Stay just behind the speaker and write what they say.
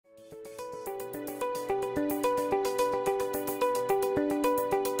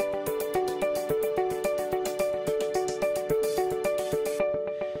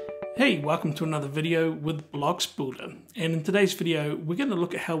Hey, welcome to another video with Blocs Builder, and in today's video we're going to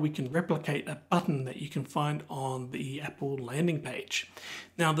look at how we can replicate a button that you can find on the Apple landing page.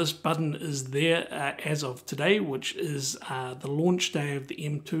 Now this button is there as of today, which is the launch day of the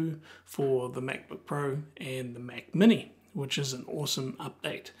M2 for the MacBook Pro and the Mac Mini, which is an awesome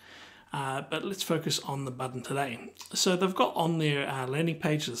update. But let's focus on the button today. So they've got on their landing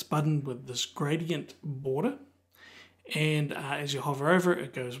page this button with this gradient border. And as you hover over it,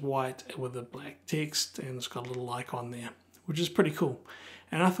 it goes white with a black text, and it's got a little icon there, which is pretty cool.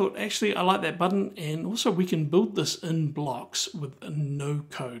 And I thought, actually, I like that button, and also we can build this in Blocks with no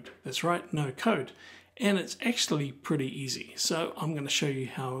code. That's right, no code. And it's actually pretty easy. So I'm going to show you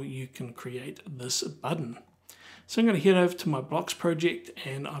how you can create this button. So I'm going to head over to my Blocks project,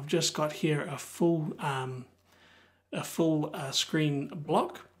 and I've just got here a full screen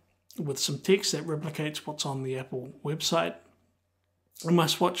block with some text that replicates what's on the Apple website. In my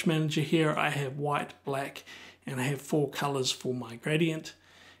swatch manager here, I have white, black, and I have 4 colors for my gradient,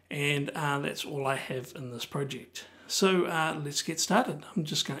 and that's all I have in this project. So let's get started. I'm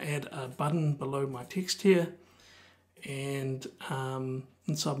just going to add a button below my text here, and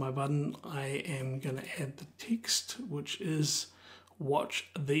inside my button I am going to add the text, which is watch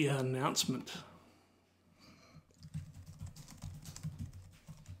the announcement.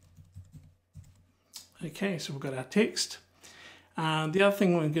 Okay, so we've got our text. The other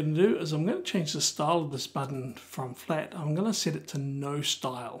thing we're going to do is I'm going to change the style of this button from flat. I'm going to set it to no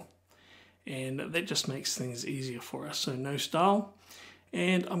style, and that just makes things easier for us. So no style,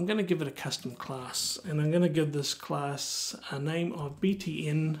 and I'm going to give it a custom class, and I'm going to give this class a name of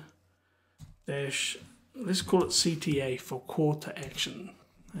BTN dash, let's call it CTA for call to action.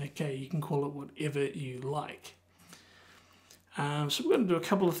 Okay, you can call it whatever you like. So we're going to do a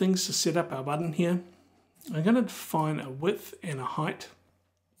couple of things to set up our button here. I'm going to define a width and a height.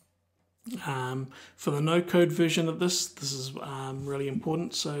 For the no-code version of this is really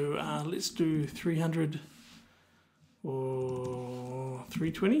important. So let's do 300 or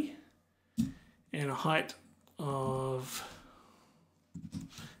 320, and a height of,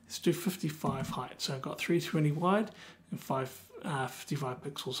 let's do 55 height. So I've got 320 wide and 55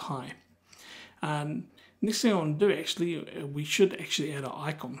 pixels high. Next thing I want to do, actually, we should actually add an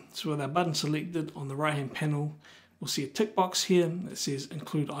icon. So with our button selected on the right hand panel, we'll see a tick box here that says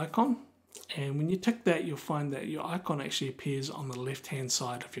include icon. And when you tick that, you'll find that your icon actually appears on the left hand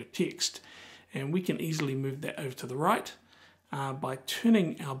side of your text. And we can easily move that over to the right by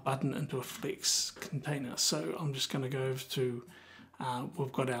turning our button into a flex container. So I'm just going to go over to,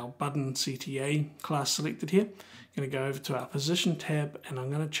 we've got our button CTA class selected here. I'm going to go over to our position tab, and I'm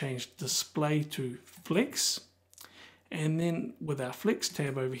going to change display to flex. And then with our flex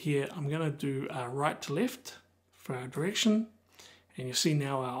tab over here, I'm going to do right to left for our direction. And you see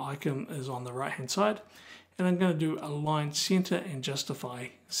now our icon is on the right hand side. And I'm going to do align center and justify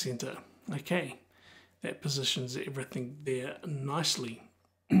center. Okay, that positions everything there nicely.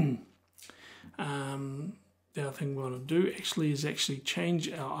 The other thing we want to do is change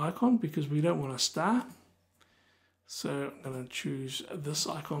our icon, because we don't want a star. So I'm going to choose this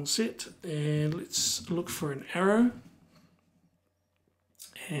icon set, and let's look for an arrow.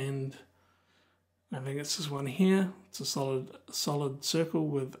 And I think it's this one here. It's a solid circle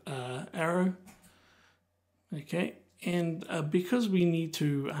with an arrow. Okay, and because we need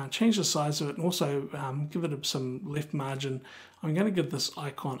to change the size of it and also give it some left margin, I'm going to give this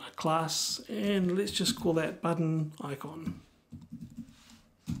icon a class, and let's just call that button icon.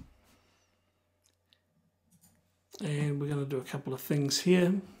 And we're going to do a couple of things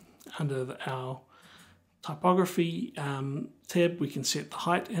here. Under our typography tab, we can set the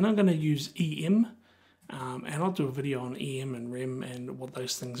height, and I'm going to use EM. And I'll do a video on EM and REM and what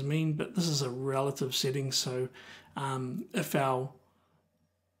those things mean, but this is a relative setting. So if our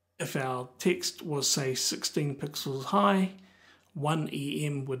text was, say, 16 pixels high, 1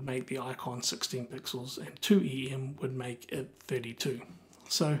 EM would make the icon 16 pixels, and 2 EM would make it 32.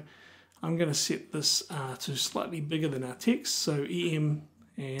 So I'm going to set this to slightly bigger than our text, so EM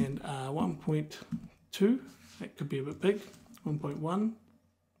and 1.2, that could be a bit big, 1.1,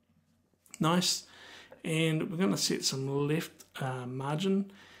 nice. And we're going to set some left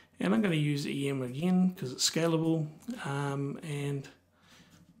margin, and I'm going to use EM again because it's scalable, and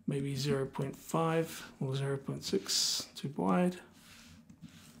maybe 0.5 or 0.6, too wide,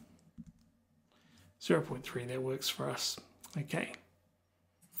 0.3, that works for us. Okay.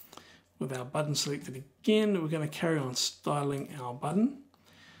 With our button selected again, we're going to carry on styling our button.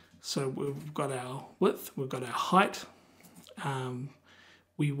 So we've got our width, we've got our height.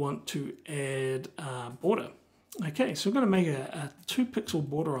 We want to add a border. Okay, so we're going to make a 2 pixel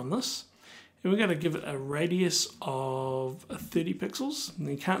border on this, and we're going to give it a radius of 30 pixels. And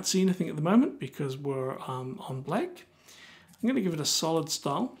you can't see anything at the moment because we're on black. I'm going to give it a solid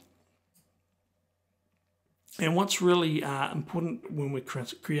style. And what's really important when we're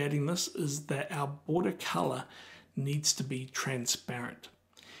creating this is that our border color needs to be transparent.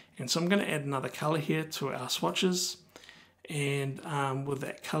 And so I'm going to add another color here to our swatches. And with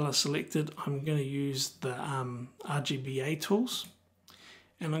that color selected, I'm going to use the RGBA tools.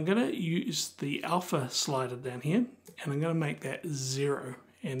 And I'm going to use the alpha slider down here. And I'm going to make that 0.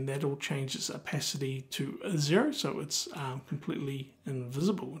 And that'll change its opacity to 0. So it's completely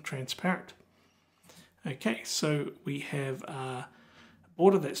invisible and transparent. Okay, so we have a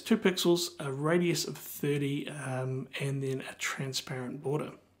border that's 2 pixels, a radius of 30, and then a transparent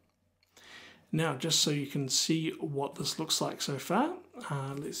border. Now, just so you can see what this looks like so far,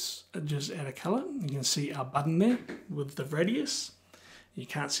 let's just add a color. You can see our button there with the radius. You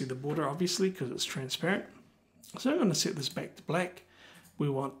can't see the border, obviously, because it's transparent. So I'm going to set this back to black. We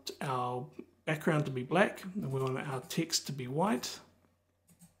want our background to be black, and we want our text to be white.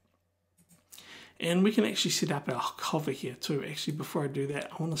 And we can actually set up our hover here too. Actually, before I do that,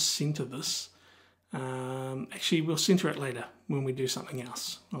 I want to center this. Actually, we'll center it later when we do something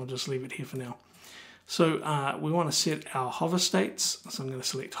else. I'll just leave it here for now. So we want to set our hover states. So I'm going to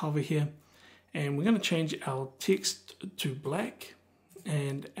select hover here. And we're going to change our text to black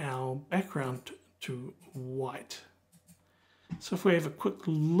and our background to white. So if we have a quick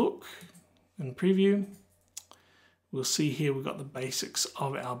look in preview, we'll see here we've got the basics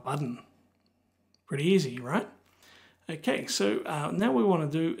of our button. Pretty easy, right? Okay, so now what we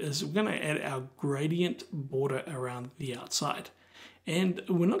want to do is we're going to add our gradient border around the outside. And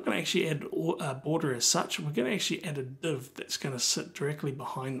we're not going to actually add a border as such. We're going to actually add a div that's going to sit directly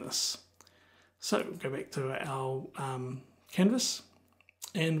behind this. So go back to our canvas.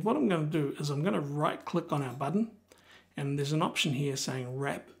 And what I'm going to do is I'm going to right click on our button. And there's an option here saying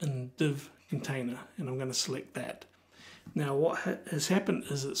wrap in div container. And I'm going to select that. Now what has happened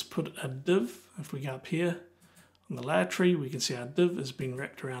is it's put a div. If we go up here on the layer tree, we can see our div has been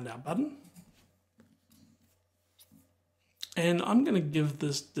wrapped around our button. And I'm going to give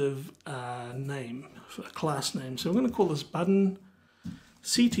this div a name, a class name. So I'm going to call this button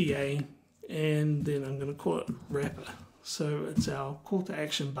CTA, and then I'm going to call it wrapper. So it's our call to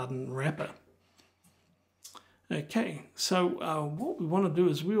action button wrapper. Okay, so what we want to do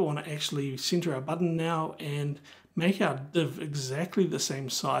is we want to actually center our button now and make our div exactly the same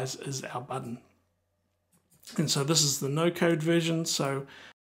size as our button. And so this is the no code version. So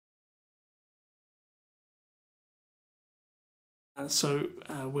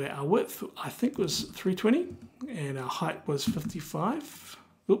where our width I think was 320 and our height was 55.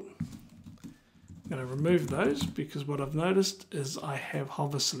 Oop. I'm going to remove those because what I've noticed is I have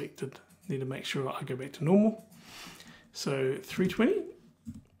hover selected. Need to make sure I go back to normal. So 320,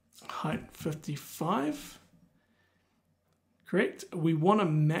 height 55. Correct. We want to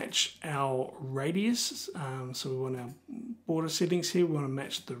match our radius. So we want our border settings here. We want to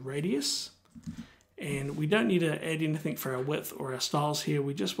match the radius. And we don't need to add anything for our width or our styles here.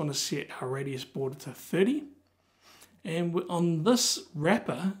 We just want to set our radius border to 30. And on this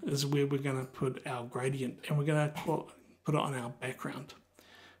wrapper is where we're going to put our gradient. And we're going to put it on our background.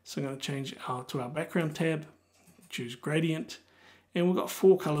 So I'm going to change to our background tab, choose gradient. And we've got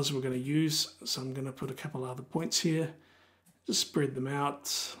 4 colors we're going to use. So I'm going to put a couple other points here. Just spread them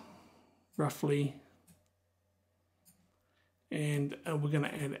out roughly. And we're going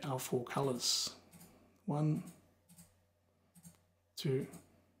to add our 4 colors. 1, 2,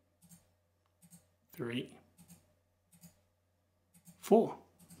 3, 4.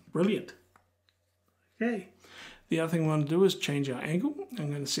 Brilliant. Okay. The other thing we want to do is change our angle. I'm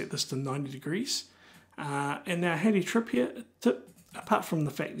going to set this to 90 degrees. And our handy tip here, apart from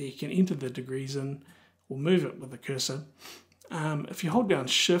the fact that you can enter the degrees in or move it with the cursor, if you hold down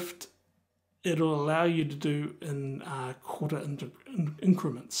Shift, it'll allow you to do in quarter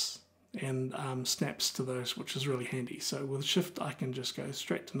increments and snaps to those, which is really handy. So with Shift, I can just go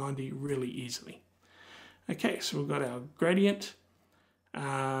straight to 90 really easily. Okay, so we've got our gradient.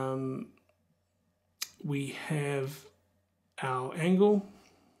 We have our angle.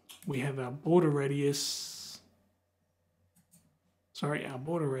 We have our border radius. Sorry, our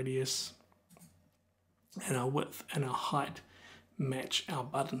border radius. And our width and our height match our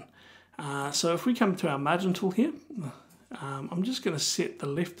button. So if we come to our margin tool here, I'm just going to set the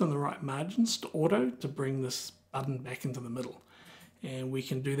left and the right margins to auto to bring this button back into the middle. And we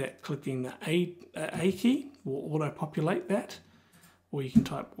can do that clicking the A key will auto populate that, or you can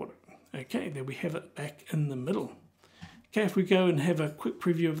type Okay, there we have it back in the middle. Okay, if we go and have a quick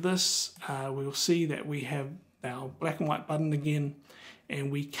preview of this, we'll see that we have our black and white button again,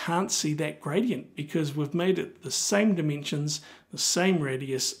 and we can't see that gradient because we've made it the same dimensions, the same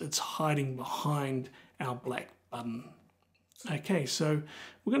radius. It's hiding behind our black button. Okay, so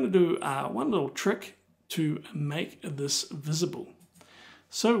we're going to do one little trick to make this visible.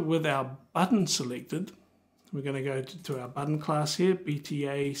 So with our button selected, we're going to go to our button class here,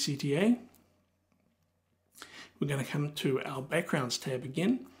 BTA, CTA. We're going to come to our backgrounds tab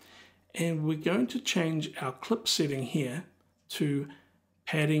again, and we're going to change our clip setting here to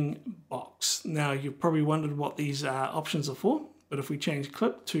padding box. Now you've probably wondered what these options are for, but if we change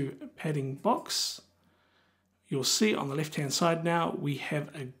clip to padding box, you'll see on the left hand side now we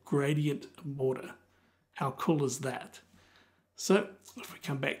have a gradient border. How cool is that? So if we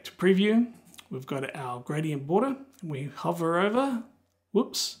come back to preview, we've got our gradient border. We hover over,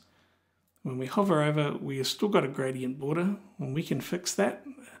 whoops. When we hover over, we've still got a gradient border, and we can fix that.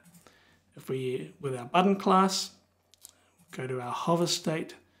 If we, with our button class, go to our hover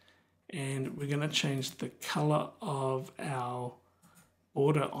state, and we're going to change the color of our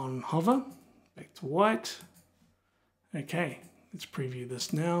border on hover, back to white. Okay, let's preview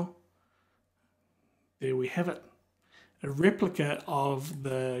this now. There we have it. A replica of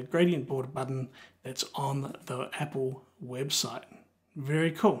the gradient border button that's on the Apple website. Very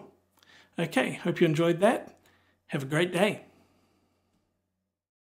cool. Okay, hope you enjoyed that. Have a great day.